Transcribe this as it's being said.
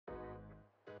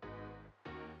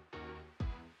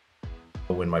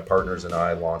When my partners and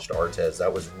I launched Artez,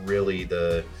 that was really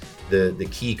the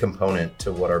key component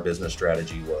to what our business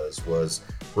strategy was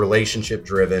relationship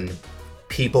driven.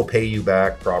 People pay you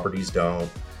back, properties don't.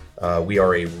 We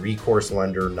are a recourse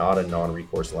lender, not a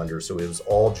non-recourse lender. So it was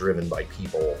all driven by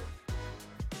people.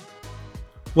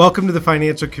 Welcome to The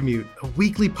Financial Commute, a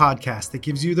weekly podcast that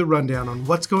gives you the rundown on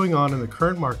what's going on in the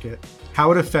current market,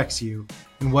 how it affects you,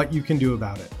 and what you can do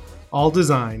about it, all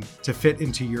designed to fit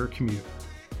into your commute.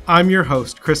 I'm your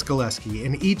host, Chris Gillespie,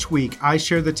 and each week I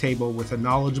share the table with a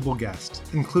knowledgeable guest,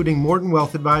 including Morton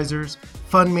Wealth Advisors,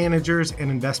 fund managers,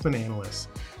 and investment analysts,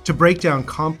 to break down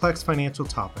complex financial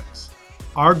topics.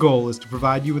 Our goal is to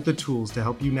provide you with the tools to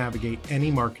help you navigate any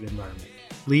market environment,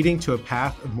 leading to a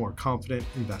path of more confident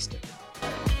investing.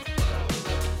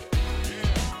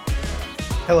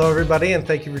 Hello, everybody, and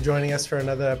thank you for joining us for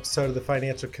another episode of The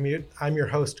Financial Commute. I'm your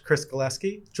host, Chris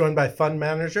Gillespie, joined by fund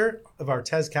manager of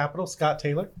Artez Capital, Scott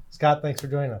Taylor. Scott, thanks for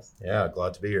joining us. Yeah,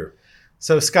 glad to be here.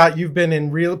 So, Scott, you've been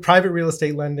in private real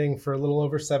estate lending for a little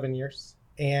over 7 years,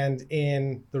 and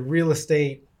in the real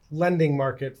estate lending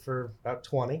market for about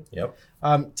 20. Yep.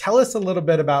 Tell us a little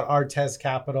bit about Artez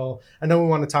Capital. I know we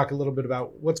want to talk a little bit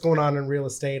about what's going on in real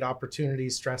estate,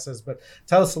 opportunities, stresses, but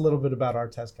tell us a little bit about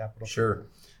Artez Capital. Sure.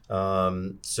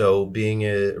 So being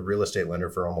a real estate lender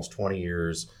for almost 20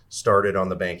 years, started on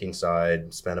the banking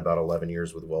side, spent about 11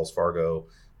 years with Wells Fargo,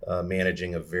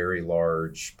 managing a very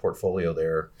large portfolio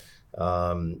there.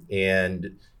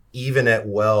 And even at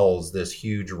Wells, this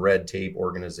huge red tape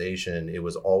organization, it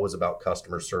was always about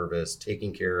customer service,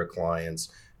 taking care of clients,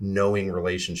 knowing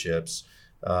relationships.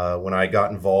 When I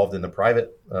got involved in the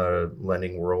private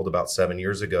lending world about 7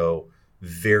 years ago,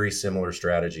 very similar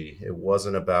strategy. It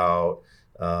wasn't about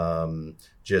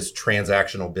just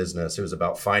transactional business. It was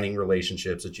about finding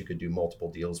relationships that you could do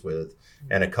multiple deals with.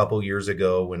 And a couple years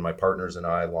ago, when my partners and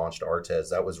I launched Artez,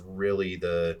 that was really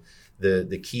the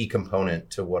key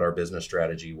component to what our business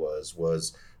strategy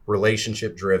was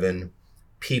relationship driven.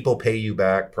 People pay you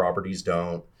back, properties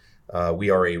don't. We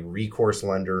are a recourse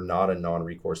lender, not a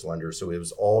non-recourse lender. So it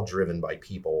was all driven by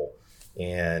people.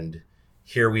 And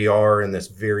here we are in this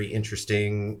very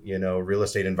interesting, real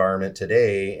estate environment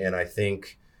today. And I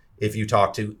think if you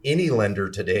talk to any lender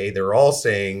today, they're all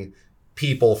saying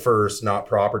people first, not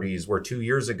properties, where 2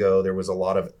 years ago, there was a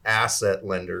lot of asset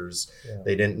lenders. Yeah.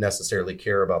 They didn't necessarily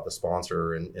care about the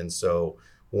sponsor. And so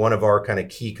one of our kind of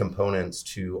key components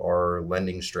to our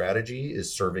lending strategy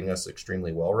is serving us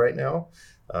extremely well right now.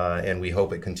 And we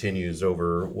hope it continues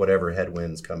over whatever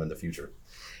headwinds come in the future.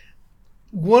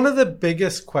 One of the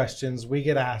biggest questions we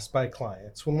get asked by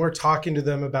clients when we're talking to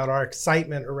them about our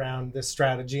excitement around this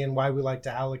strategy and why we like to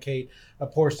allocate a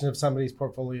portion of somebody's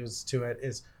portfolios to it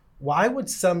is, why would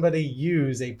somebody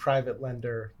use a private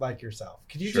lender like yourself?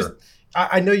 Could you Sure.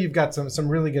 I know you've got some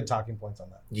really good talking points on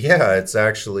that. Yeah, it's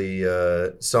actually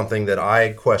something that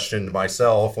I questioned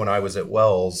myself when I was at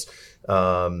Wells,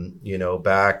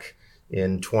 back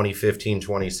in 2015,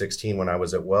 2016, when I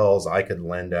was at Wells, I could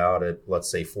lend out at, let's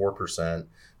say, 4%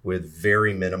 with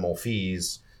very minimal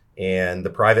fees. And the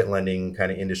private lending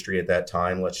kind of industry at that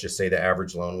time, let's just say the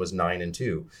average loan was 9 and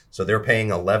 2. So they're paying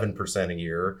 11% a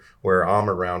year, where I'm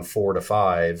around 4 to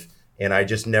 5. And I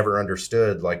just never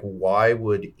understood, why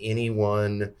would any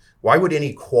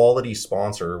quality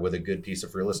sponsor with a good piece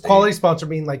of real estate? Quality sponsor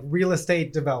being like real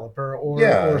estate developer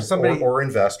or somebody or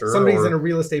investor. Somebody's in a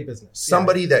real estate business.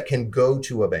 Somebody that can go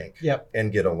to a bank Yep.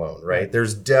 and get a loan, right?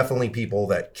 There's definitely people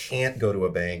that can't go to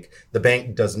a bank. The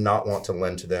bank does not want to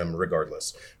lend to them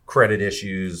regardless. Credit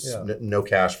issues, no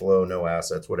cash flow, no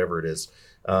assets, whatever it is.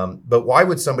 But why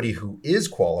would somebody who is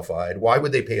qualified, why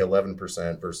would they pay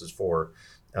 11% versus 4%?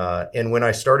 And when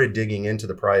I started digging into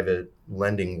the private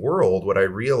lending world, what I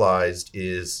realized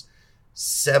is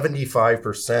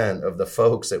 75% of the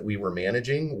folks that we were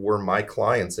managing were my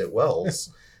clients at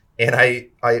Wells. And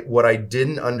what I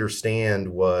didn't understand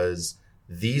was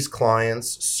these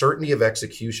clients, certainty of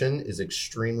execution is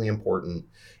extremely important.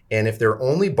 And if they're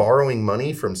only borrowing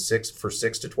money for 6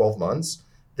 to 12 months,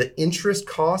 the interest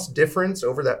cost difference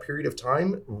over that period of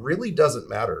time really doesn't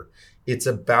matter. It's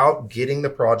about getting the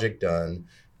project done,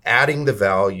 adding the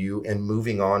value, and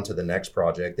moving on to the next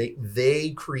project.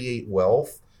 They create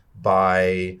wealth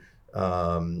by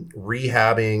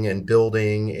rehabbing and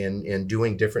building and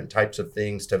doing different types of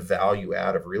things to value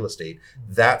add of real estate.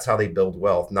 That's how they build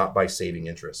wealth, not by saving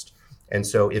interest. And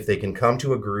so if they can come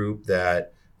to a group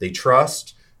that they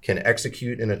trust, can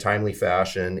execute in a timely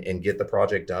fashion and get the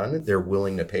project done, they're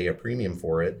willing to pay a premium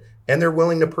for it. And they're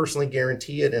willing to personally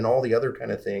guarantee it and all the other kind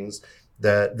of things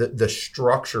that the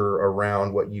structure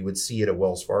around what you would see at a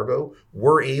Wells Fargo.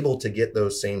 We're able to get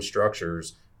those same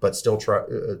structures but still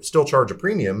charge a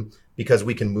premium because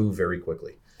we can move very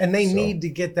quickly. And they need to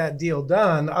get that deal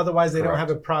done. Otherwise, they don't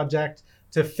have a project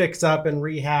to fix up and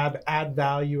rehab, add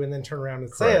value, and then turn around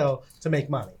and sell to make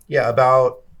money. Yeah,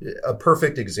 about a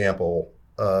perfect example,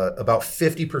 about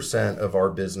 50% of our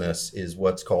business is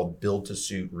what's called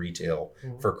build-to-suit retail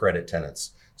for credit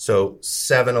tenants. So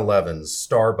 7-Elevens,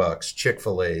 Starbucks,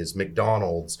 Chick-fil-A's,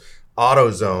 McDonald's,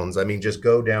 AutoZones. I mean, just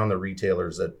go down the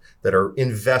retailers that are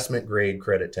investment-grade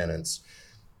credit tenants.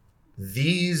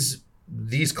 These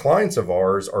clients of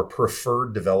ours are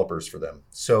preferred developers for them.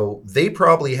 So they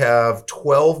probably have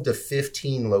 12 to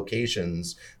 15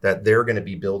 locations that they're going to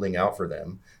be building out for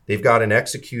them. They've got an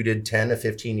executed 10 to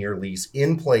 15 year lease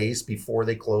in place before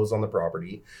they close on the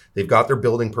property. They've got their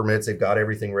building permits. They've got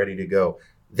everything ready to go.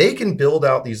 They can build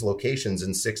out these locations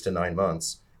in 6 to 9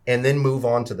 months and then move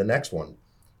on to the next one.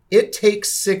 It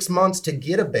takes 6 months to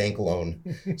get a bank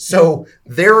loan. So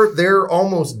they're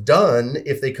almost done.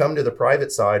 If they come to the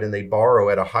private side and they borrow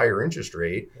at a higher interest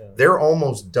rate, they're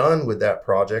almost done with that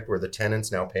project where the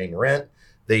tenant's now paying rent.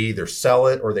 They either sell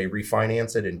it or they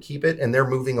refinance it and keep it, and they're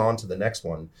moving on to the next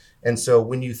one. And so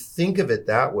when you think of it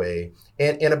that way,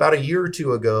 and about a year or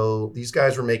two ago, these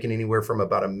guys were making anywhere from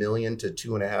about $1 million to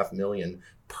 $2.5 million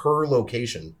per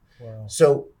location. Wow.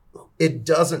 So it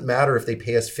doesn't matter if they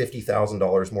pay us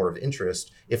 $50,000 more of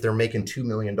interest if they're making $2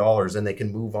 million and they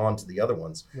can move on to the other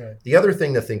ones. Right. The other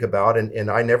thing to think about, and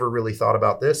I never really thought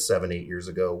about this 7-8 years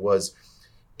ago, was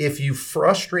if you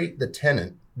frustrate the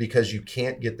tenant because you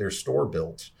can't get their store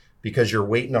built because you're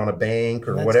waiting on a bank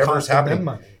or whatever's happening,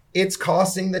 it's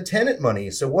costing the tenant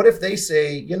money. So what if they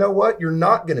say, you know what, you're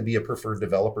not going to be a preferred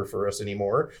developer for us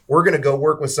anymore. We're going to go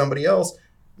work with somebody else.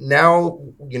 Now,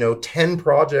 10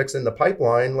 projects in the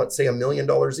pipeline, let's say $1 million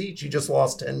each, you just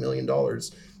lost $10 million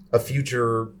of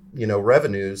future,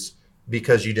 revenues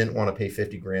because you didn't want to pay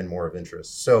 $50,000 more of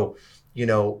interest. So,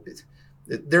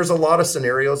 there's a lot of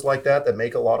scenarios like that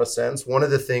make a lot of sense. One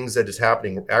of the things that is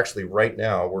happening actually right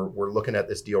now, we're looking at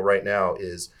this deal right now,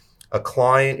 is a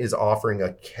client is offering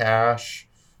a cash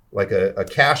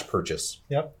purchase.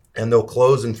 Yep. And they'll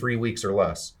close in 3 weeks or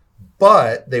less,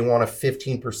 but they want a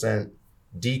 15%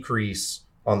 decrease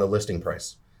on the listing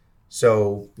price.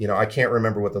 So, I can't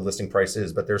remember what the listing price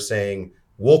is, but they're saying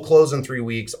we'll close in 3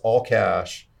 weeks, all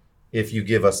cash, if you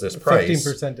give us this price.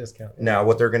 15% discount. Now,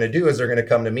 what they're going to do is they're going to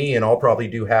come to me and I'll probably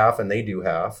do half and they do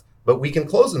half, but we can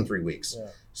close in 3 weeks. Yeah.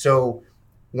 So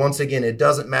once again, it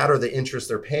doesn't matter the interest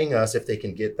they're paying us if they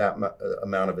can get that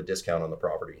amount of a discount on the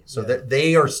property. So that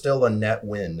they are still a net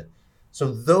win.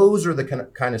 So those are the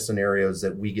kind of scenarios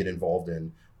that we get involved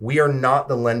in. We are not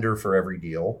the lender for every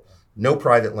deal. No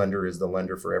private lender is the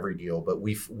lender for every deal, but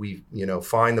we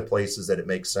find the places that it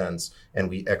makes sense and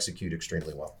we execute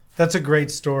extremely well. That's a great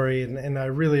story, and I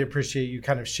really appreciate you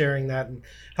kind of sharing that and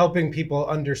helping people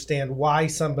understand why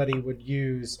somebody would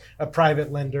use a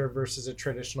private lender versus a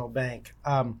traditional bank.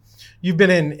 You've been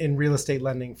in real estate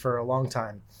lending for a long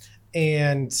time,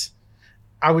 and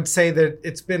I would say that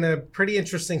it's been a pretty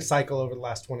interesting cycle over the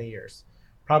last 20 years.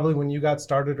 Probably when you got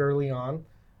started early on,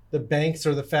 the banks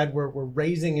or the Fed were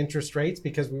raising interest rates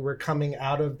because we were coming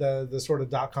out of the sort of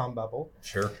dot-com bubble.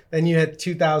 Sure. Then you had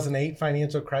 2008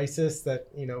 financial crisis that,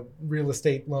 real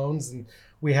estate loans, and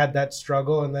we had that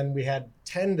struggle. And then we had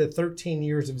 10 to 13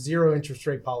 years of zero interest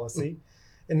rate policy.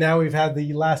 And now we've had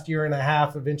the last year and a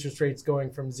half of interest rates going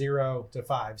from 0 to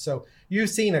 5. So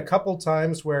you've seen a couple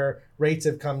times where rates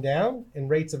have come down and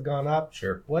rates have gone up.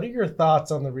 Sure. What are your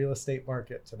thoughts on the real estate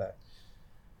market today?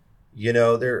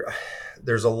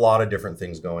 There's a lot of different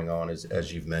things going on,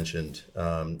 as you've mentioned.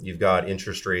 You've got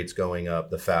interest rates going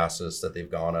up the fastest that they've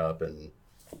gone up and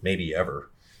maybe ever.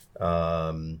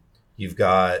 You've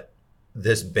got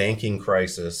this banking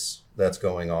crisis that's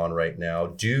going on right now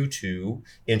due to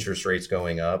interest rates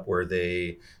going up, where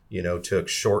they, took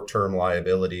short-term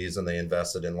liabilities and they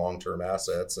invested in long-term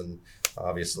assets. And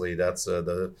obviously that's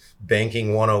the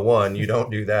banking 101. You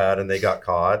don't do that. And they got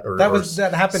caught.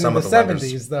 That happened in the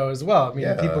 70s though, as well. I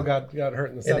mean, people got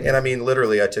hurt in the 70s. And I mean,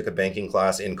 literally I took a banking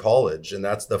class in college, and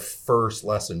that's the first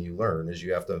lesson you learn is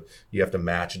you have to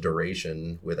match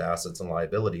duration with assets and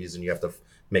liabilities, and you have to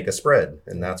make a spread.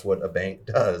 And that's what a bank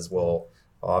does. Well,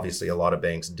 obviously a lot of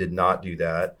banks did not do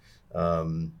that.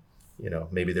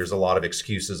 Maybe there's a lot of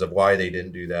excuses of why they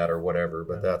didn't do that or whatever,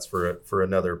 but that's for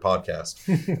another podcast.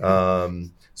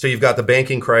 So you've got the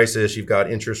banking crisis, you've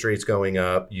got interest rates going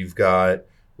up, you've got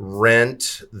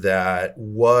rent that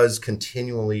was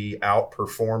continually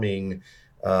outperforming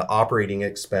operating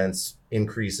expense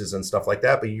increases and stuff like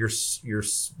that, but you're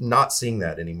not seeing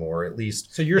that anymore, at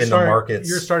least the markets.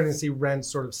 You're starting to see rents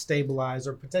sort of stabilize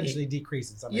or potentially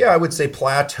decrease in some areas. I would say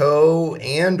plateau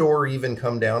and or even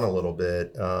come down a little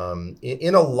bit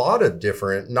in a lot of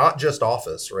different, not just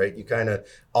office, right?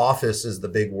 Office is the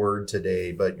big word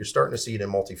today, but you're starting to see it in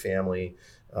multifamily.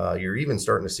 You're even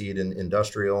starting to see it in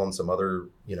industrial and some other,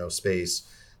 space.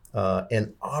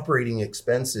 And operating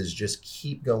expenses just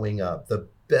keep going up. The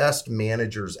best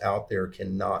managers out there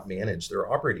cannot manage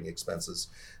their operating expenses.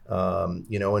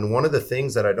 And one of the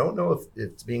things that I don't know if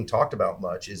it's being talked about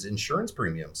much is insurance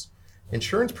premiums.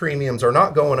 Insurance premiums are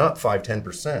not going up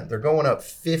 5-10%. They're going up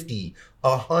 50,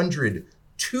 100,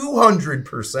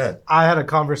 200%. I had a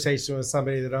conversation with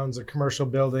somebody that owns a commercial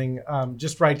building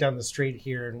just right down the street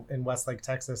here in Westlake,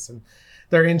 Texas, and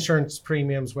their insurance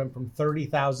premiums went from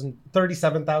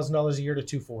 $37,000 a year to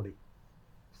 $240,000.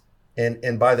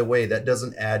 And by the way, that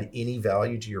doesn't add any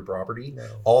value to your property. No.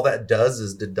 All that does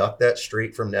is deduct that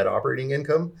straight from net operating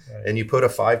income, right. And you put a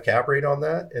 5 cap rate on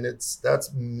that, and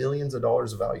that's millions of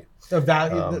dollars of value. The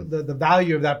value, the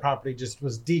value of that property just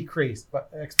was decreased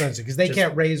exponentially because they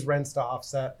can't raise rents to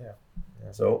offset. Yeah.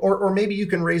 So, or maybe you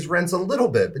can raise rents a little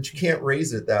bit, but you can't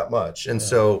raise it that much. And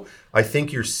so I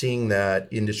think you're seeing that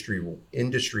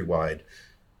industry-wide.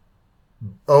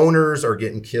 Owners are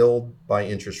getting killed by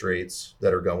interest rates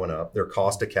that are going up. Their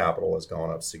cost of capital has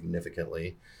gone up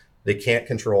significantly. They can't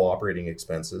control operating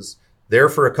expenses. There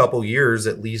for a couple years,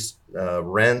 at least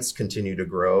rents continue to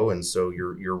grow. And so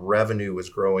your revenue is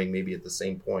growing maybe at the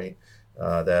same point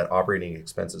that operating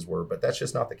expenses were, but that's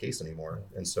just not the case anymore.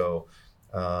 And so,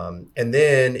 and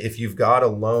then if you've got a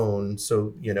loan,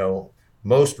 so,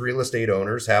 most real estate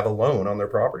owners have a loan on their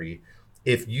property.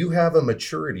 If you have a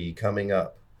maturity coming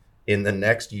up in the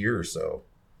next year or so,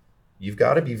 you've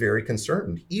got to be very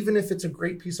concerned, even if it's a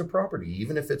great piece of property,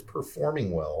 even if it's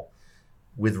performing well.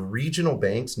 With regional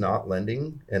banks not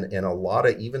lending, and a lot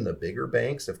of even the bigger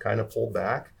banks have kind of pulled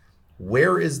back,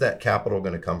 where is that capital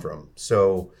going to come from?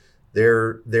 So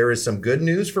there is some good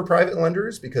news for private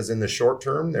lenders, because in the short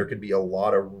term, there could be a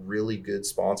lot of really good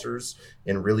sponsors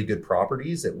and really good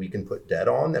properties that we can put debt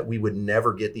on that we would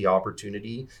never get the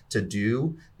opportunity to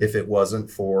do if it wasn't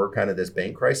for kind of this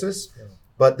bank crisis. Yeah.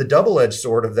 But the double-edged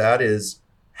sword of that is,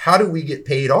 how do we get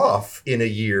paid off in a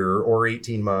year or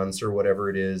 18 months or whatever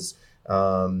it is?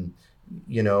 Our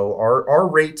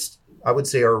rates, I would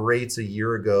say our rates a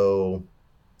year ago,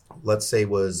 let's say,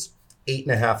 was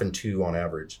 8.5 and 2 on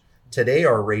average. Today,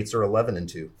 our rates are 11 and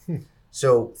 2.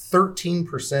 So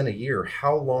 13% a year.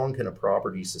 How long can a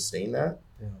property sustain that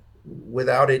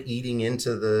without it eating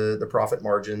into the profit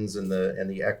margins and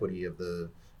the equity of the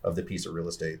piece of real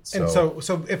estate? So, and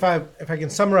so if I can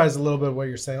summarize a little bit of what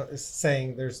you're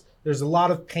saying, there's a lot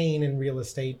of pain in real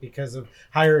estate because of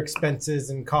higher expenses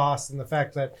and costs, and the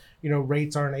fact that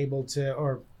rents aren't able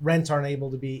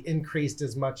to be increased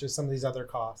as much as some of these other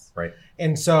costs. Right.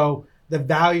 And so the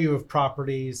value of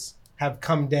properties have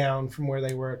come down from where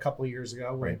they were a couple of years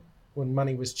ago when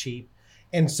money was cheap.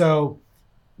 And so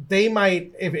they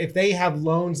might, if they have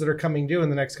loans that are coming due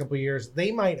in the next couple of years,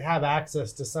 they might have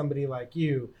access to somebody like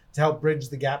you to help bridge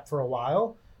the gap for a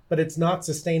while, but it's not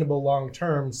sustainable long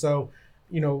term. So,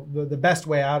 the best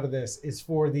way out of this is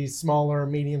for these smaller,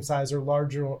 medium-sized, or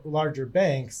larger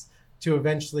banks to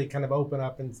eventually kind of open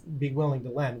up and be willing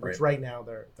to lend, which right now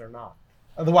they're not.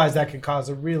 Otherwise, that could cause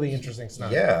a really interesting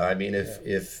scenario. Yeah, I mean,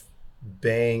 if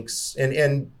banks,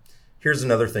 and here's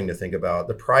another thing to think about.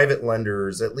 The private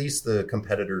lenders, at least the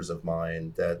competitors of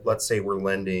mine, that let's say we're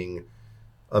lending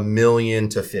 $1 million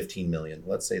to $15 million.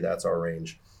 Let's say that's our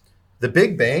range. The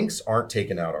big banks aren't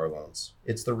taking out our loans.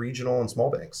 It's the regional and small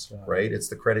banks, right? It's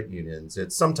the credit unions.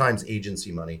 It's sometimes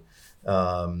agency money.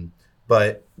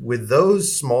 But with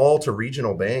those small to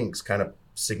regional banks kind of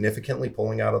significantly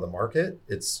pulling out of the market,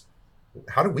 it's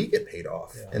how do we get paid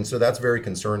off? Yeah. And so that's very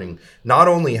concerning. Not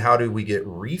only how do we get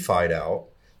refi'd out,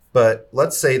 but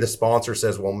let's say the sponsor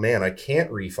says, well, man, I can't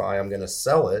refi, I'm going to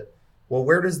sell it. Well,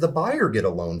 where does the buyer get a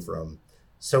loan from?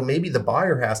 So maybe the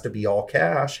buyer has to be all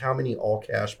cash. How many all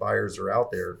cash buyers are out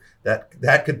there?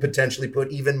 That could potentially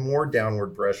put even more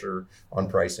downward pressure on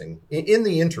pricing in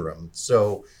the interim.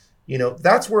 So,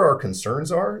 that's where our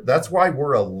concerns are. That's why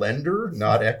we're a lender,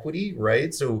 not equity,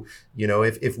 right? So,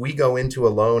 if we go into a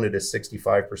loan at a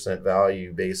 65%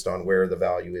 value based on where the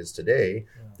value is today,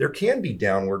 there can be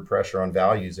downward pressure on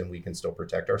values and we can still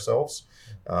protect ourselves.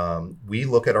 We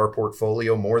look at our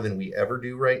portfolio more than we ever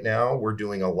do right now. We're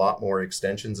doing a lot more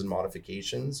extensions and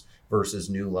modifications versus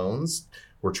new loans.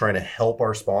 We're trying to help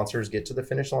our sponsors get to the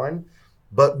finish line.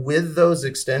 But with those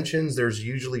extensions, there's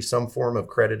usually some form of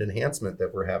credit enhancement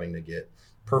that we're having to get.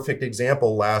 perfect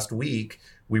example, last week,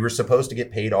 we were supposed to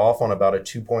get paid off on about a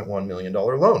 $2.1 million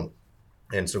loan.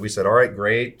 And so we said, all right,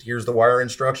 great. Here's the wire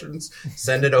instructions.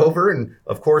 Send it over. And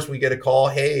of course, we get a call.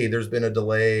 Hey, there's been a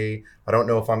delay. I don't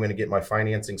know if I'm going to get my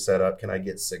financing set up. Can I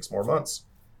get 6 more months?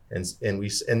 And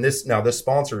this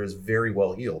sponsor is very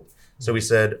well heeled. So we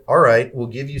said, all right, we'll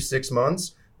give you 6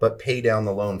 months, but pay down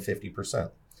the loan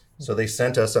 50%. So they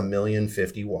sent us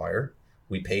 $1,050,000 wire.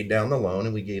 We paid down the loan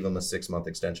and we gave them a 6-month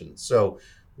extension. So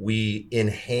we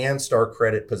enhanced our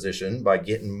credit position by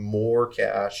getting more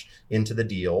cash into the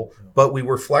deal, but we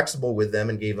were flexible with them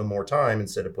and gave them more time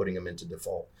instead of putting them into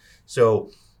default. So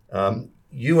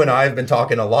you and I have been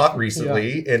talking a lot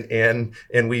recently,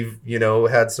 and we've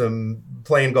had some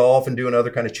playing golf and doing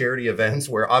other kind of charity events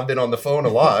where I've been on the phone a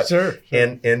lot. Sure.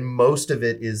 And most of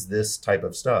it is this type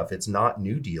of stuff. It's not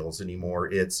new deals anymore.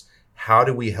 It's how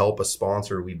do we help a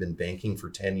sponsor we've been banking for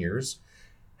 10 years?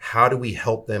 How do we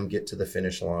help them get to the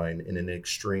finish line in an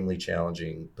extremely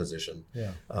challenging position?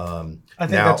 Yeah. I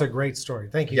think that's a great story.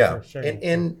 Thank you for sharing.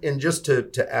 And just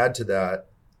to add to that,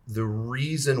 the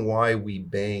reason why we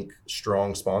bank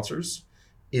strong sponsors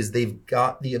is they've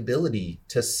got the ability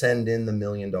to send in the $1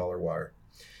 million wire.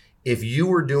 If you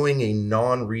were doing a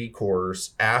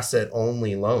non-recourse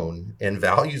asset-only loan and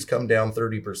values come down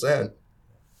 30%,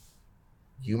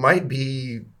 you might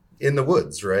be in the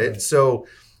woods, right? So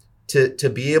to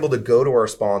be able to go to our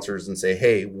sponsors and say,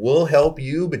 hey, we'll help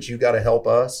you, but you got to help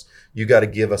us. You got to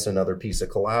give us another piece of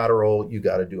collateral. You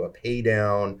got to do a pay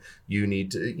down. You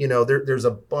need to, there's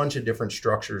a bunch of different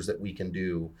structures that we can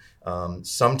do.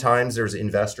 Sometimes there's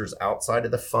investors outside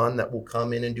of the fund that will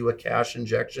come in and do a cash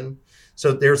injection.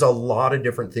 So there's a lot of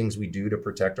different things we do to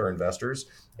protect our investors.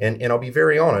 And I'll be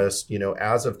very honest,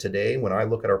 as of today, when I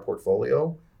look at our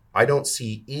portfolio, I don't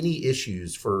see any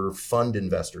issues for fund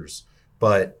investors,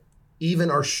 but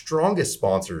even our strongest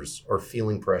sponsors are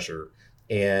feeling pressure.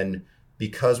 And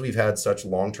because we've had such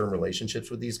long-term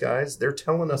relationships with these guys, they're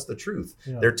telling us the truth.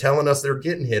 Yeah. They're telling us they're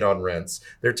getting hit on rents.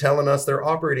 They're telling us their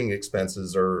operating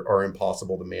expenses are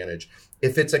impossible to manage.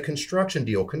 If it's a construction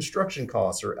deal, construction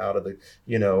costs are out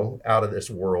of this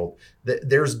world.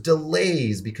 There's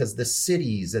delays because the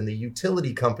cities and the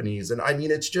utility companies, and I mean,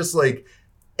 it's just like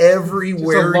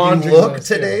everywhere you look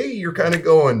today, you're kind of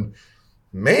going,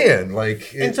 man,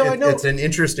 it's an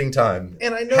interesting time.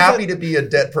 And I know happy to be a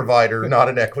debt provider, not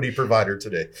an equity provider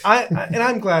today.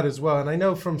 I'm glad as well. And I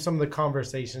know from some of the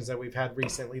conversations that we've had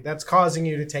recently, that's causing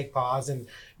you to take pause and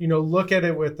look at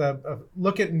it with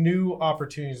look at new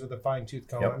opportunities with a fine tooth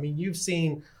comb. Yep. I mean, you've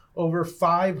seen over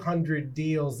 500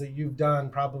 deals that you've done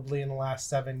probably in the last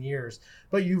 7 years,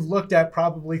 but you've looked at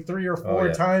probably 3 or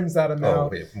 4 times that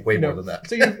amount. Way more than that.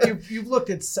 So you've looked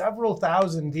at several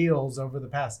thousand deals over the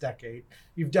past decade.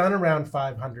 You've done around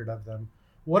 500 of them.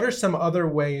 What are some other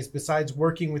ways besides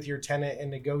working with your tenant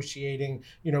and negotiating,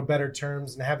 better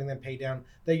terms and having them pay down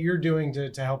that you're doing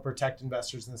to help protect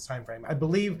investors in this time frame? I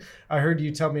believe I heard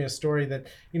you tell me a story that,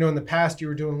 in the past you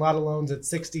were doing a lot of loans at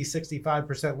 60,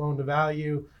 65% loan to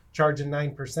value, charging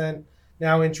 9%.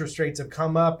 Now interest rates have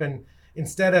come up, and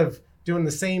instead of doing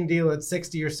the same deal at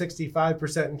 60 or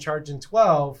 65% and charging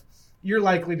 12, you're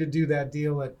likely to do that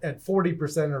deal at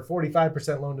 40% or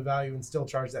 45% loan to value and still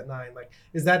charge that 9.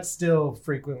 Is that still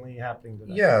frequently happening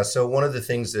today? Yeah. So one of the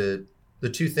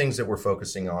two things that we're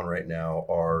focusing on right now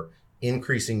are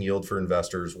increasing yield for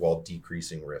investors while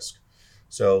decreasing risk.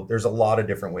 So there's a lot of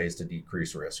different ways to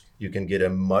decrease risk. You can get a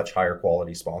much higher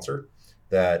quality sponsor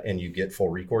and you get full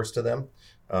recourse to them.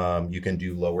 You can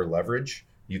do lower leverage.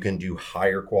 You can do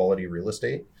higher quality real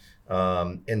estate.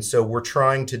 And so we're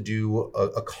trying to do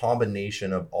a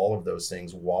combination of all of those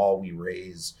things while we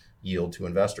raise yield to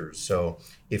investors. So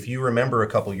if you remember a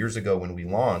couple years ago when we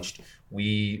launched,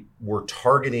 we were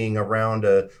targeting around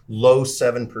a low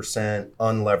 7%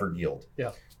 unlevered yield.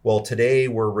 Yeah. Well, today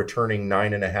we're returning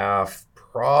 9.5%.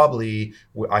 Probably,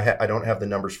 I don't have the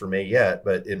numbers for May yet,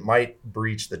 but it might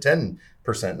breach the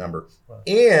 10% number. Wow.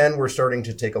 And we're starting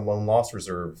to take a loan loss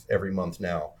reserve every month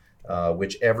now,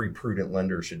 which every prudent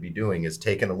lender should be doing, is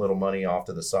taking a little money off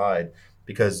to the side,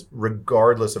 because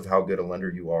regardless of how good a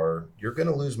lender you are, you're going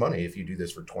to lose money if you do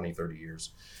this for 20, 30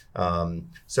 years.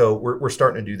 So we're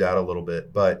starting to do that a little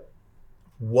bit. But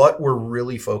what we're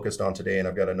really focused on today, and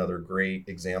I've got another great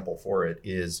example for it,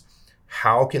 is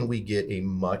how can we get a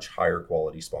much higher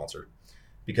quality sponsor?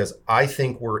 Because I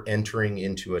think we're entering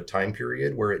into a time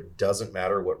period where it doesn't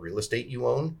matter what real estate you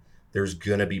own, there's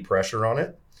going to be pressure on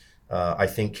it. I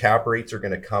think cap rates are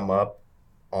going to come up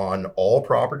on all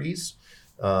properties.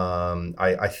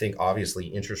 I think obviously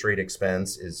interest rate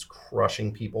expense is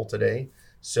crushing people today.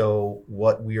 So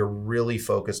what we are really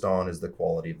focused on is the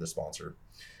quality of the sponsor.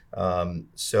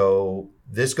 So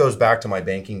this goes back to my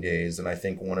banking days. And I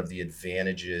think one of the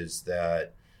advantages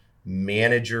that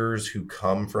managers who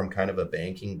come from kind of a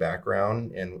banking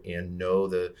background and know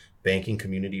the banking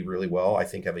community really well, I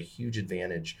think have a huge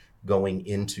advantage going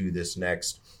into this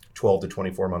next 12 to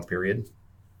 24 month period.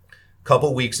 A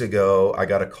couple weeks ago, I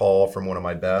got a call from one of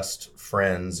my best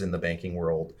friends in the banking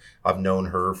world. I've known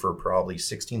her for probably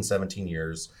 16, 17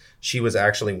 years. She was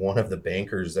actually one of the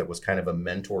bankers that was kind of a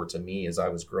mentor to me as I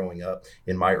was growing up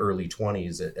in my early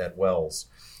 20s at Wells.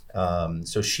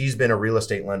 So she's been a real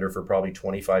estate lender for probably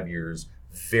 25 years,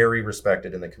 very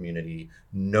respected in the community,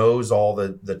 knows all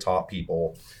the top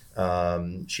people.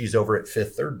 She's over at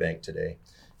Fifth Third Bank today.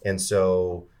 And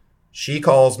so she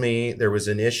calls me. There was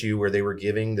an issue where they were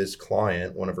giving this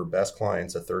client, one of her best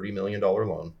clients, a $30 million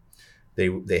loan.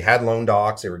 They had loan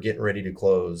docs. They were getting ready to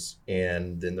close.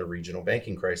 And then the regional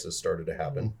banking crisis started to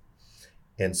happen.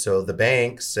 And so the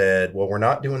bank said, well, we're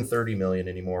not doing 30 million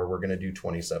anymore. We're going to do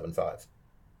 27.5.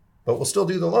 But we'll still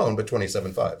do the loan, but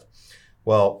 27.5.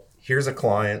 Well, here's a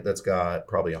client that's got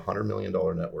probably $100 million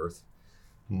net worth,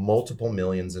 multiple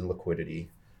millions in liquidity,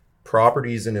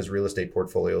 properties in his real estate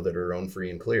portfolio that are owned free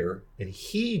and clear. And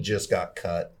he just got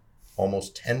cut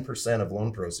almost 10% of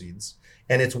loan proceeds.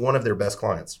 And it's one of their best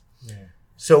clients. Yeah.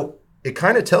 So it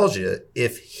kind of tells you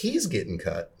if he's getting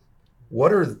cut,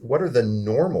 what are the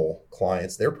normal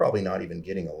clients? They're probably not even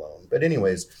getting a loan. But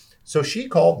anyways, so she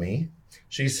called me.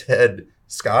 She said,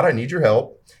 Scott, I need your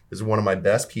help. This is one of my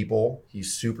best people.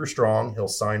 He's super strong. He'll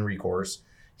sign recourse.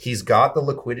 He's got the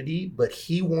liquidity, but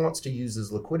he wants to use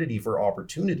his liquidity for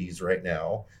opportunities right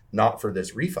now, not for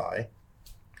this refi.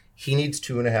 He needs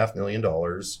 $2.5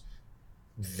 million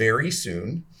very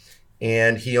soon,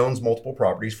 and he owns multiple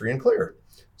properties free and clear.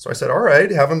 So I said, all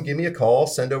right, have him give me a call,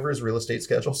 send over his real estate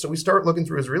schedule. So we start looking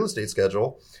through his real estate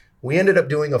schedule. We ended up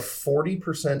doing a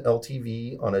 40%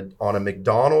 LTV on a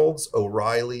McDonald's,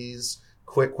 O'Reilly's,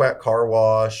 Quick Quack Car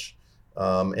Wash,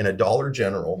 and a Dollar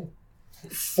General.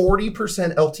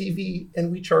 40% LTV,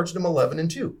 and we charged him 11 and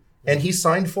 2, and he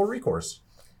signed full recourse,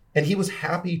 and he was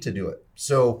happy to do it.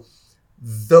 So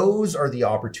those are the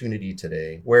opportunity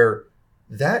today where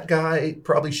that guy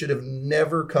probably should have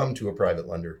never come to a private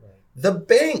lender. The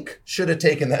bank should have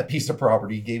taken that piece of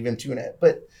property, gave him 2.5.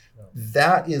 But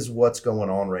that is what's going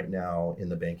on right now in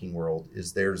the banking world.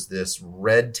 Is there's this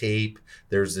red tape,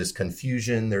 there's this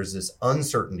confusion, there's this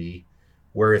uncertainty,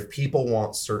 where if people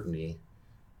want certainty,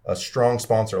 a strong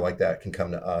sponsor like that can come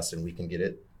to us and we can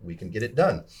get it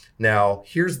done. Now,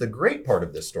 here's the great part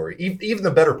of this story, even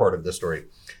the better part of this story.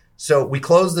 So we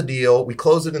closed the deal. We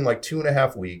closed it in like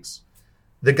 2.5 weeks.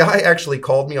 The guy actually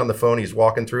called me on the phone. He's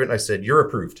walking through it and I said, you're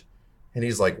approved. And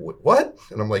he's like, what?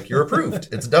 And I'm like, you're approved.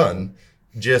 It's done.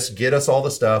 Just get us all the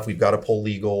stuff. We've got to pull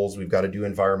legals. We've got to do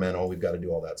environmental. We've got to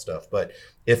do all that stuff. But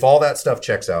if all that stuff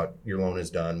checks out, your loan is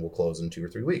done. We'll close in 2 or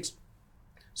 3 weeks.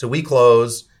 So we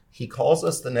close. He calls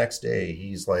us the next day.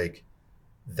 He's like,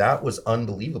 that was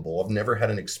unbelievable. I've never had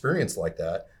an experience like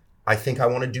that. I think I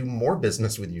want to do more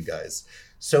business with you guys.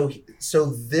 So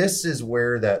this is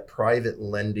where that private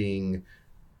lending,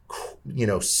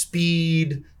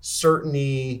 speed,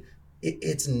 certainty,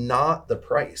 it's not the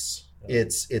price.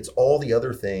 It's all the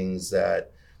other things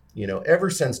that, ever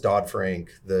since Dodd-Frank,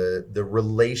 the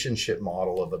relationship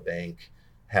model of a bank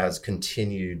has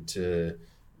continued to,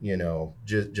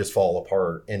 just fall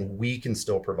apart, and we can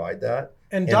still provide that.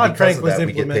 And Dodd-Frank was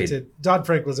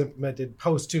implemented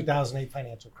post 2008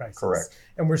 financial crisis. Correct.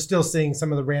 And we're still seeing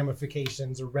some of the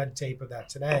ramifications or red tape of that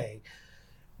today.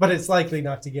 But it's likely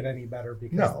not to get any better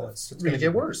because it's going to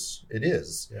get worse. It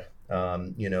is. Yeah.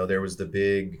 There was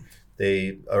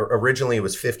originally it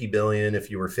was 50 billion.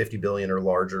 If you were 50 billion or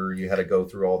larger, you had to go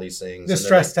through all these things. The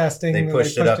stress testing. They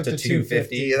pushed it up to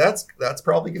 250. That's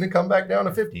probably going to come back down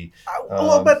to 50.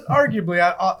 But arguably,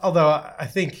 although I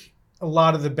think a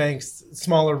lot of the banks,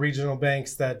 smaller regional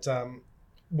banks that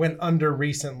went under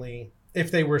recently,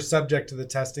 if they were subject to the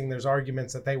testing, there's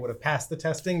arguments that they would have passed the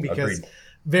testing because Agreed.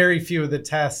 Very few of the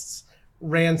tests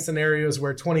ran scenarios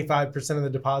where 25% of the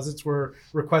deposits were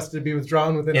requested to be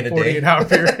withdrawn within a 48-hour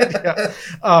period.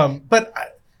 Yeah. But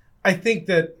I think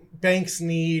that banks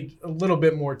need a little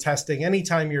bit more testing.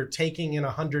 Anytime you're taking in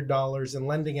 $100 and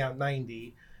lending out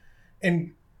 $90,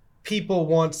 and people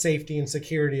want safety and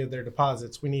security of their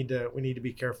deposits, we need to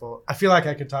be careful. I feel like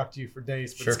I could talk to you for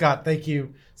days, but Sure. Scott, thank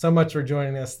you so much for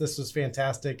joining us. This was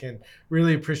fantastic, and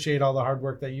really appreciate all the hard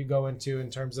work that you go into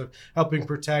in terms of helping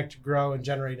protect, grow, and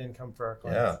generate income for our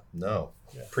clients. Yeah.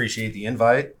 Appreciate the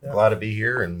invite. Yeah. Glad to be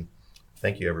here, and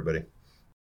thank you, everybody.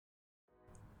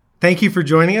 Thank you for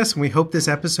joining us, and we hope this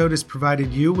episode has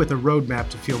provided you with a roadmap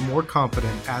to feel more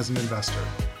confident as an investor.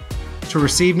 To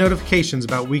receive notifications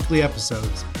about weekly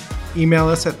episodes, email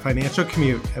us at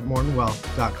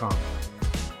financialcommute@mortonwealth.com.